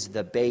that is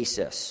the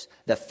basis,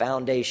 the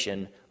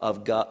foundation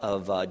of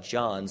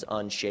John's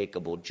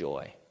unshakable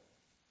joy.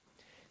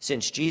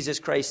 Since Jesus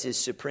Christ is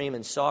supreme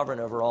and sovereign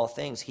over all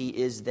things, he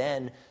is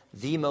then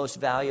the most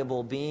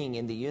valuable being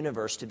in the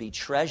universe to be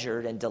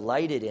treasured and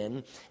delighted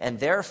in, and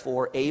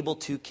therefore able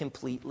to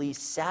completely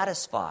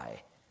satisfy.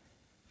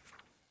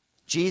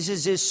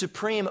 Jesus is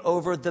supreme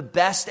over the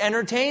best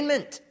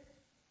entertainment.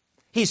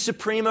 He's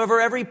supreme over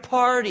every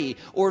party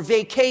or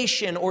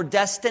vacation or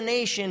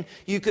destination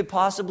you could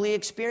possibly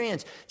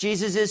experience.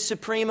 Jesus is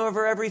supreme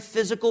over every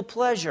physical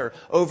pleasure,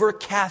 over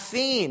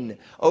caffeine,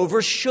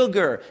 over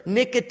sugar,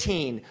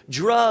 nicotine,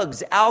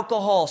 drugs,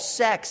 alcohol,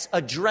 sex,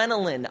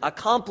 adrenaline,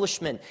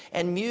 accomplishment,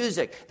 and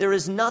music. There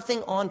is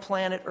nothing on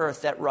planet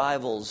Earth that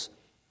rivals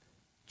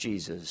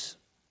Jesus.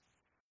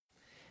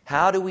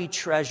 How do we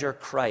treasure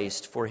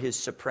Christ for his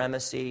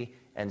supremacy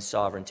and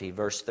sovereignty?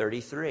 Verse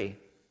 33.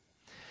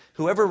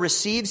 Whoever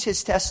receives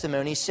his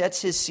testimony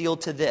sets his seal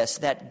to this,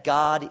 that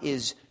God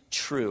is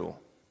true.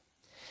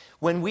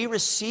 When we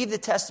receive the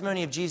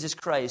testimony of Jesus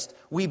Christ,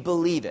 we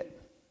believe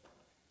it.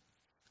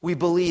 We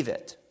believe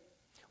it.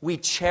 We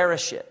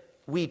cherish it.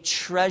 We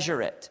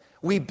treasure it.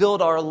 We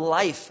build our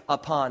life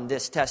upon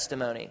this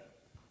testimony.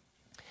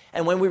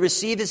 And when we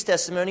receive his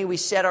testimony, we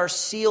set our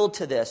seal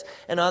to this.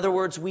 In other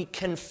words, we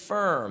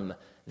confirm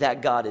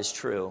that God is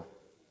true.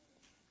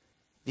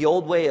 The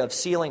old way of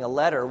sealing a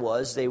letter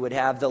was they would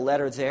have the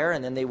letter there,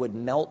 and then they would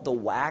melt the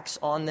wax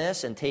on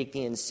this and take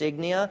the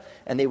insignia,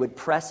 and they would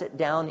press it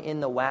down in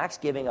the wax,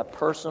 giving a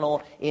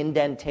personal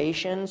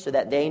indentation so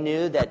that they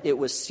knew that it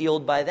was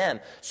sealed by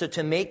them. So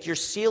to make your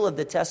seal of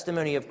the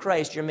testimony of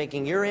Christ, you're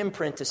making your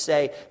imprint to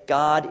say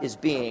God is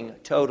being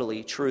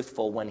totally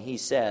truthful when he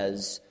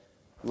says,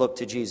 look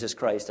to Jesus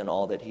Christ and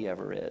all that he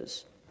ever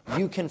is.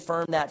 You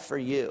confirm that for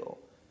you,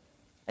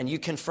 and you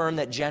confirm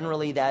that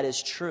generally that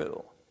is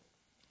true.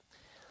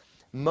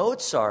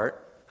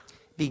 Mozart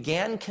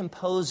began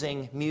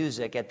composing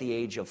music at the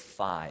age of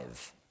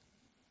 5.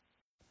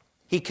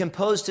 He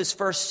composed his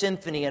first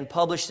symphony and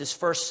published his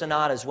first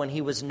sonatas when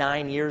he was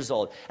 9 years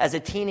old. As a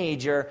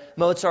teenager,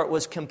 Mozart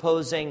was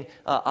composing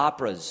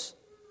operas.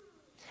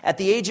 At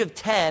the age of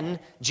 10,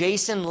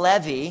 Jason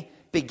Levy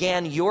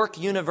began York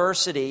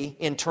University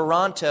in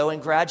Toronto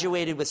and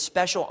graduated with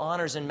special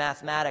honors in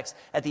mathematics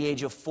at the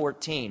age of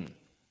 14.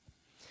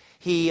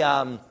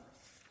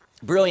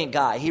 Brilliant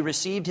guy. He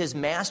received his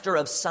Master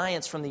of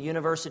Science from the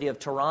University of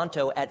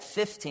Toronto at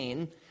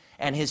 15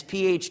 and his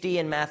PhD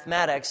in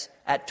mathematics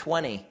at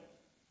 20.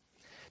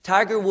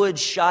 Tiger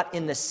Woods shot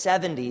in the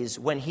 70s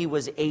when he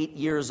was 8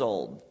 years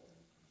old.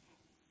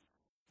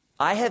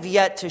 I have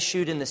yet to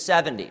shoot in the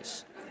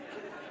 70s.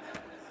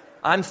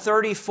 I'm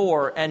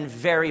 34 and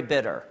very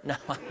bitter. No,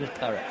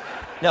 all right.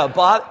 No,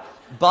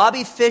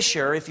 Bobby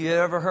Fischer, if you've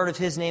ever heard of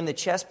his name, the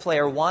chess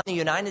player, won the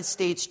United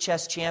States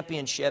Chess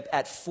Championship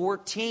at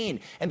 14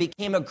 and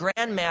became a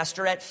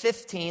grandmaster at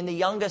 15, the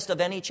youngest of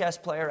any chess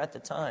player at the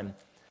time.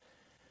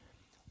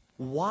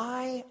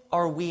 Why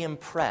are we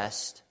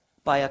impressed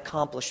by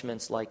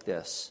accomplishments like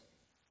this?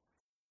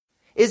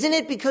 Isn't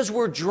it because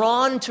we're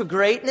drawn to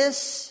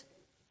greatness?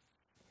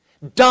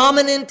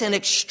 Dominant and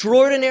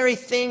extraordinary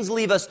things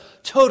leave us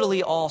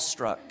totally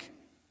awestruck.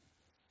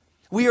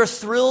 We are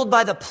thrilled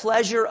by the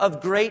pleasure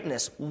of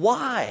greatness.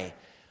 Why?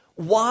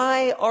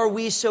 Why are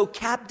we so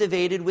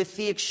captivated with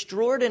the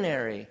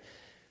extraordinary?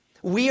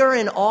 We are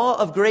in awe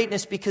of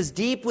greatness because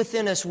deep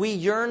within us we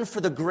yearn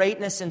for the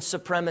greatness and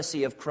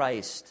supremacy of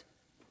Christ.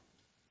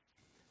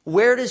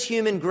 Where does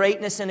human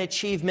greatness and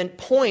achievement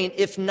point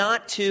if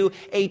not to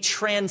a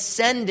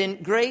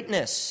transcendent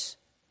greatness?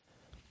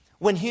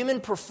 When human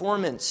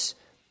performance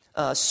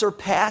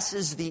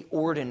surpasses the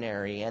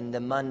ordinary and the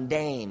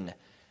mundane,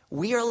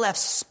 we are left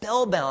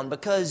spellbound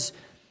because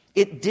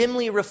it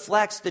dimly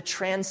reflects the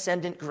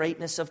transcendent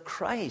greatness of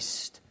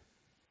Christ.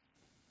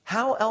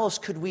 How else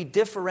could we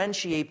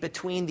differentiate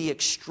between the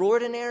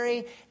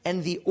extraordinary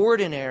and the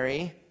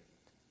ordinary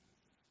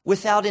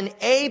without an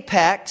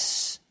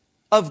apex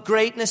of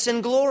greatness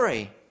and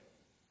glory?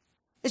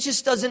 It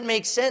just doesn't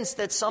make sense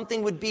that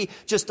something would be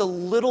just a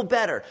little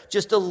better,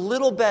 just a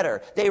little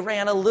better. They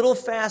ran a little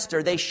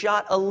faster, they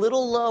shot a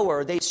little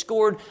lower, they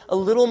scored a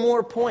little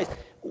more points.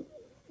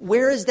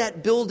 Where is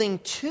that building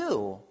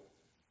to?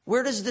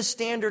 Where does the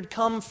standard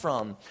come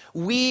from?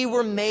 We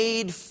were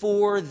made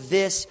for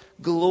this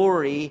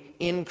glory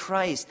in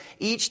Christ.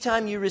 Each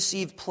time you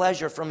receive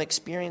pleasure from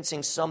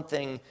experiencing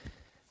something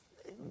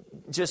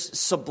just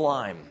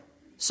sublime,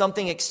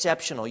 something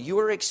exceptional, you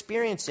are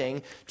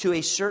experiencing to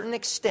a certain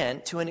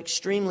extent, to an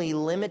extremely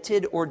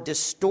limited or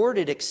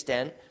distorted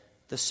extent,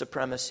 the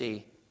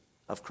supremacy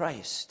of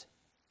Christ.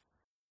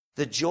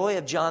 The joy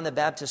of John the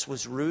Baptist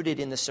was rooted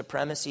in the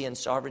supremacy and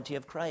sovereignty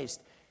of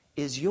Christ.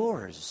 Is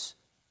yours.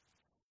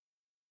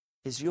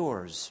 Is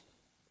yours.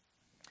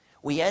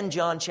 We end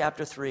John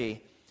chapter 3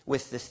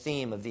 with the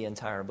theme of the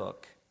entire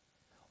book.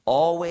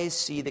 Always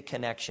see the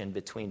connection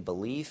between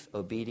belief,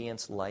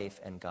 obedience,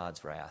 life, and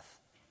God's wrath.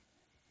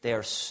 They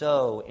are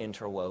so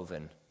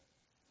interwoven.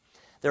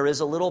 There is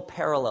a little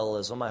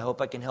parallelism. I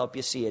hope I can help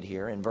you see it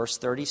here. In verse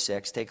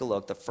 36, take a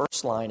look. The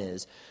first line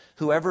is,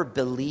 whoever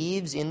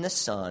believes in the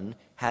Son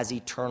has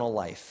eternal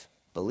life.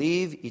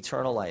 Believe,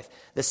 eternal life.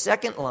 The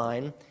second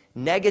line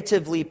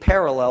negatively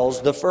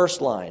parallels the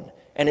first line.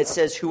 And it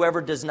says,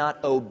 whoever does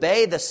not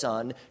obey the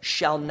Son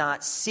shall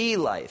not see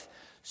life.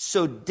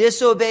 So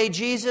disobey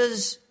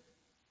Jesus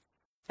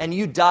and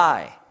you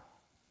die.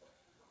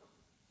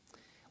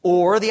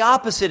 Or the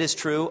opposite is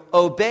true,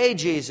 obey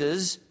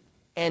Jesus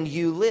and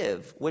you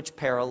live, which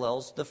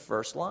parallels the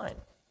first line.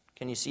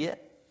 Can you see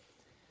it?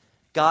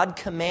 God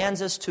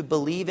commands us to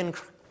believe in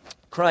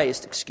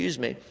Christ,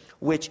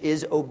 which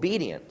is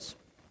obedience.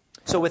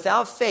 So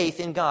without faith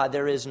in God,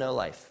 there is no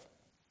life.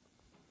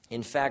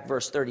 In fact,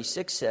 verse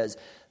 36 says,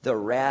 the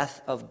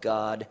wrath of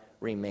God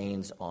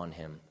remains on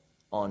him.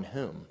 On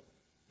whom?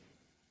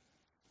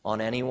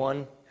 On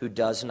anyone who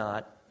does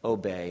not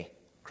obey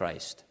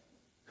Christ,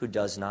 who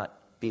does not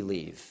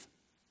believe.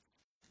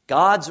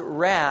 God's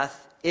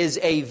wrath is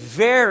a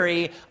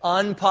very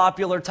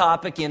unpopular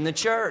topic in the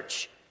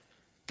church.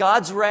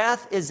 God's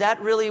wrath, is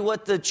that really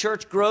what the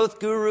church growth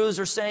gurus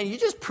are saying? You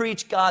just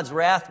preach God's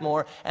wrath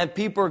more, and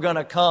people are going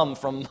to come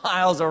from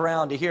miles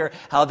around to hear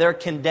how they're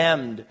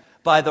condemned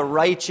by the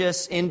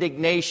righteous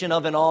indignation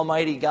of an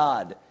almighty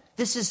God.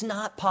 This is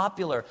not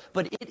popular,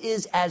 but it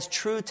is as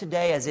true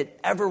today as it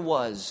ever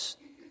was.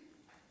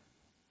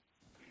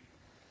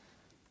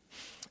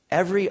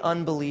 Every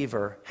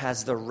unbeliever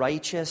has the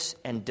righteous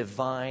and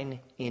divine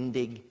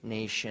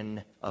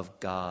indignation of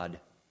God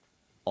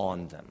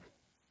on them.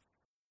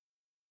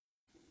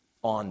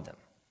 On them.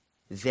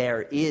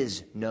 There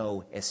is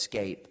no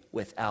escape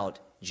without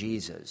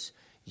Jesus.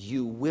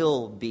 You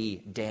will be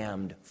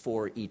damned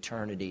for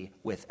eternity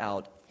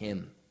without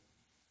him.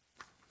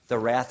 The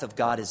wrath of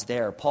God is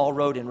there. Paul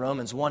wrote in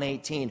Romans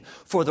 1:18,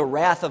 for the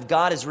wrath of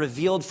God is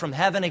revealed from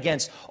heaven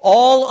against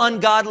all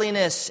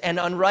ungodliness and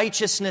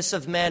unrighteousness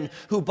of men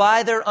who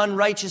by their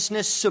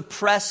unrighteousness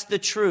suppress the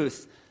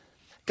truth.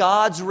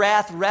 God's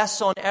wrath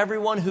rests on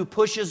everyone who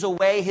pushes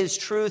away his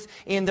truth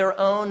in their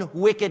own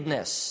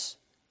wickedness.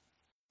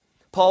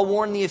 Paul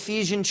warned the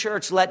Ephesian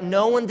church, let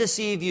no one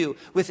deceive you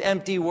with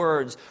empty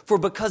words, for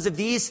because of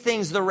these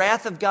things the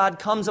wrath of God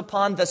comes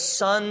upon the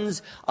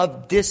sons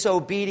of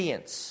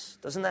disobedience.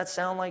 Doesn't that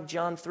sound like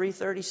John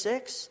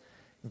 3:36?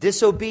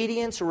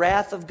 Disobedience,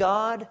 wrath of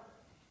God.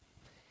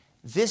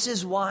 This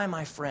is why,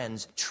 my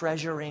friends,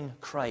 treasuring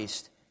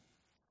Christ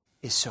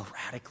is so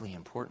radically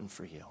important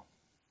for you.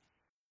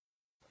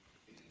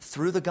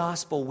 Through the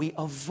gospel, we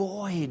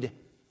avoid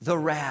the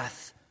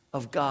wrath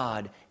of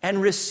God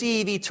and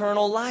receive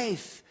eternal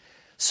life.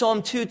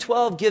 Psalm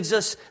 2:12 gives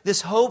us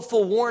this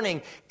hopeful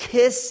warning.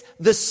 Kiss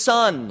the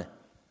Son,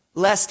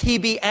 lest he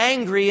be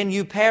angry and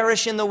you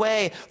perish in the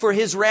way, for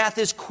his wrath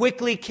is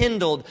quickly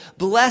kindled.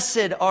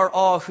 Blessed are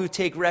all who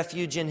take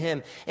refuge in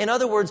him. In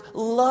other words,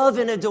 love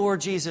and adore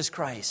Jesus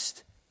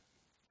Christ.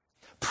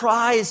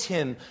 Prize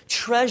him,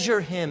 treasure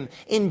him,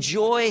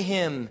 enjoy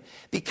him,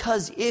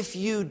 because if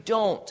you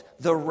don't,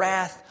 the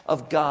wrath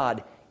of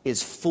God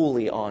is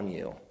fully on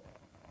you.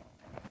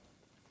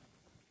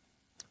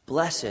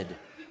 Blessed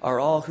are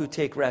all who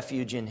take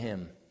refuge in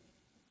him.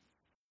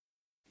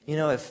 You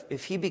know,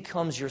 if he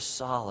becomes your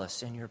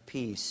solace and your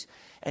peace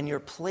and your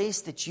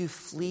place that you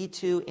flee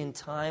to in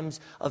times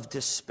of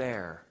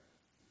despair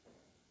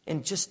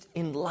and just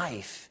in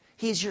life,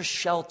 he's your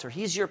shelter,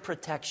 he's your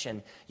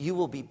protection, you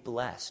will be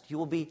blessed. You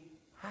will be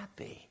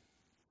happy,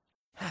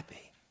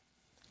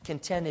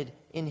 contented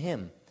in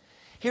him.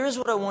 Here's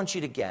what I want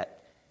you to get.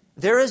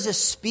 There is a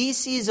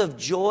species of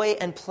joy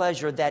and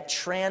pleasure that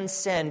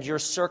transcend your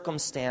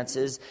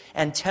circumstances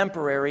and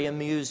temporary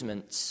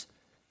amusements.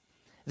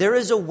 There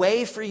is a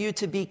way for you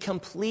to be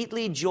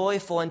completely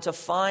joyful and to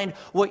find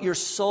what your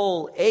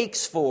soul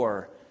aches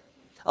for.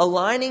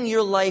 Aligning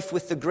your life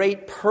with the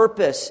great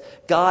purpose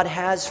God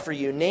has for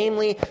you,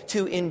 namely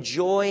to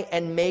enjoy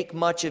and make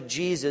much of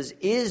Jesus,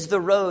 is the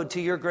road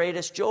to your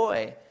greatest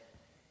joy.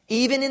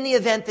 Even in the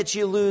event that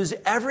you lose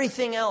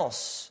everything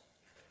else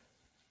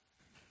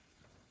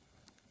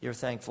you're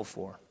thankful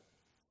for.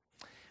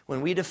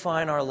 When we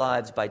define our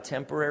lives by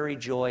temporary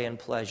joy and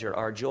pleasure,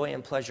 our joy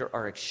and pleasure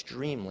are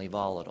extremely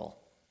volatile.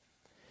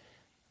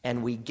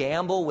 And we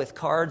gamble with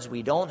cards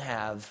we don't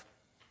have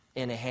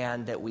in a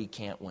hand that we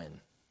can't win.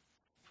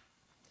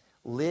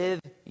 Live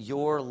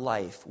your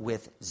life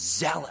with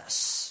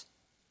zealous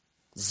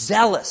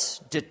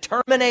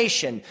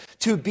determination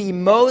to be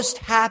most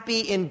happy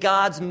in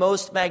God's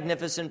most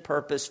magnificent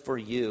purpose for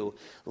you.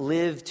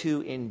 Live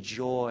to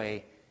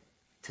enjoy,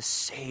 to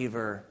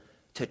savor,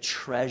 to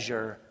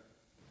treasure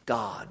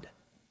God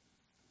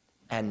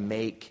and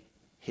make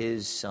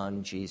his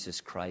Son, Jesus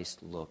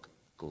Christ, look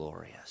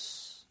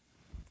glorious.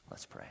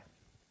 Let's pray.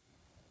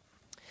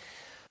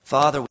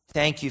 Father, we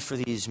thank you for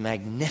these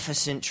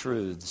magnificent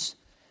truths,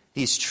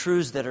 these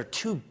truths that are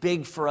too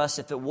big for us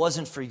if it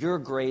wasn't for your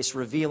grace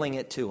revealing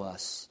it to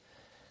us.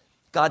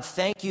 God,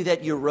 thank you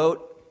that you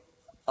wrote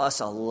us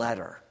a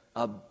letter,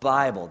 a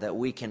Bible that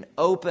we can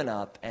open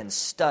up and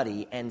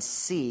study and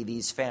see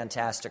these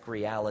fantastic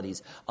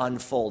realities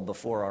unfold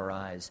before our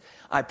eyes.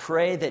 I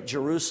pray that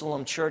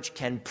Jerusalem Church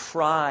can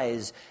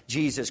prize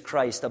Jesus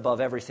Christ above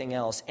everything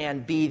else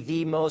and be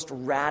the most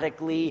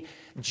radically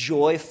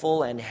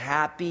joyful and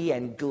happy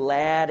and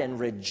glad and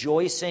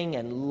rejoicing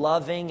and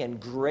loving and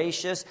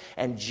gracious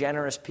and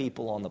generous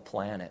people on the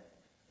planet.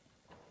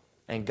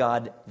 And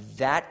God,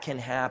 that can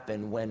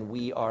happen when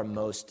we are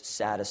most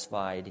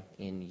satisfied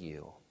in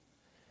you.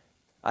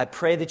 I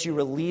pray that you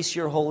release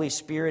your Holy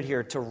Spirit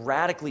here to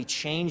radically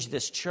change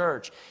this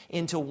church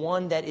into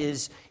one that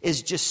is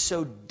just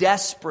so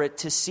desperate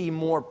to see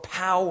more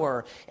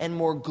power and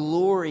more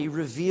glory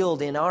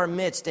revealed in our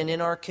midst and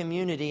in our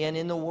community and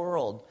in the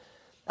world.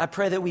 I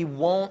pray that we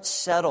won't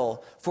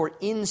settle for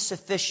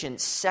insufficient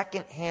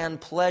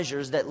secondhand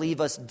pleasures that leave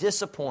us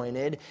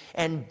disappointed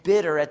and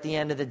bitter at the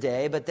end of the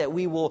day, but that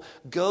we will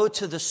go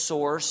to the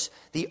source,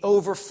 the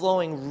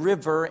overflowing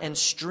river and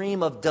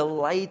stream of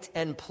delight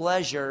and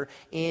pleasure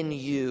in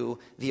you,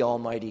 the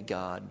Almighty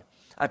God.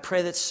 I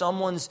pray that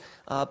someone's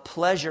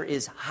pleasure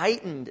is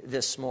heightened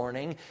this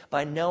morning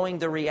by knowing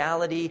the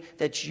reality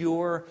that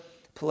your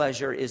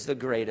pleasure is the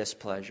greatest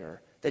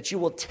pleasure. That you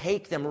will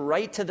take them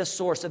right to the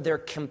source of their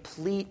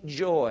complete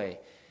joy.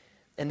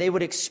 And they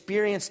would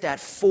experience that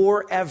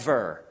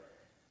forever,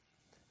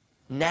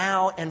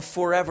 now and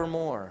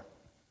forevermore.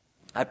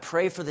 I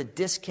pray for the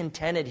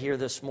discontented here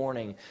this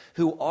morning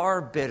who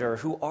are bitter,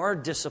 who are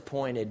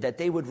disappointed, that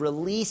they would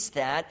release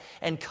that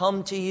and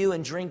come to you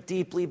and drink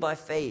deeply by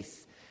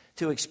faith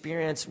to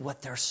experience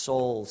what their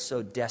soul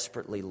so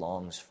desperately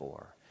longs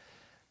for.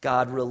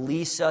 God,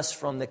 release us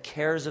from the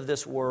cares of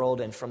this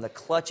world and from the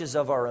clutches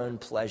of our own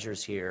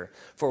pleasures here,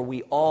 for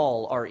we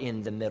all are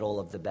in the middle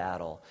of the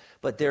battle.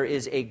 But there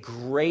is a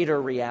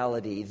greater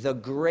reality, the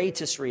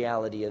greatest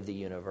reality of the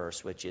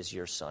universe, which is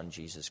your Son,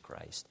 Jesus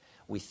Christ.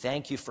 We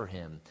thank you for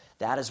him.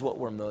 That is what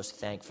we're most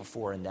thankful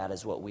for, and that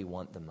is what we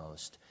want the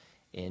most.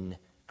 In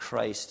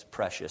Christ's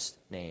precious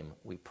name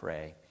we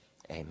pray.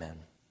 Amen.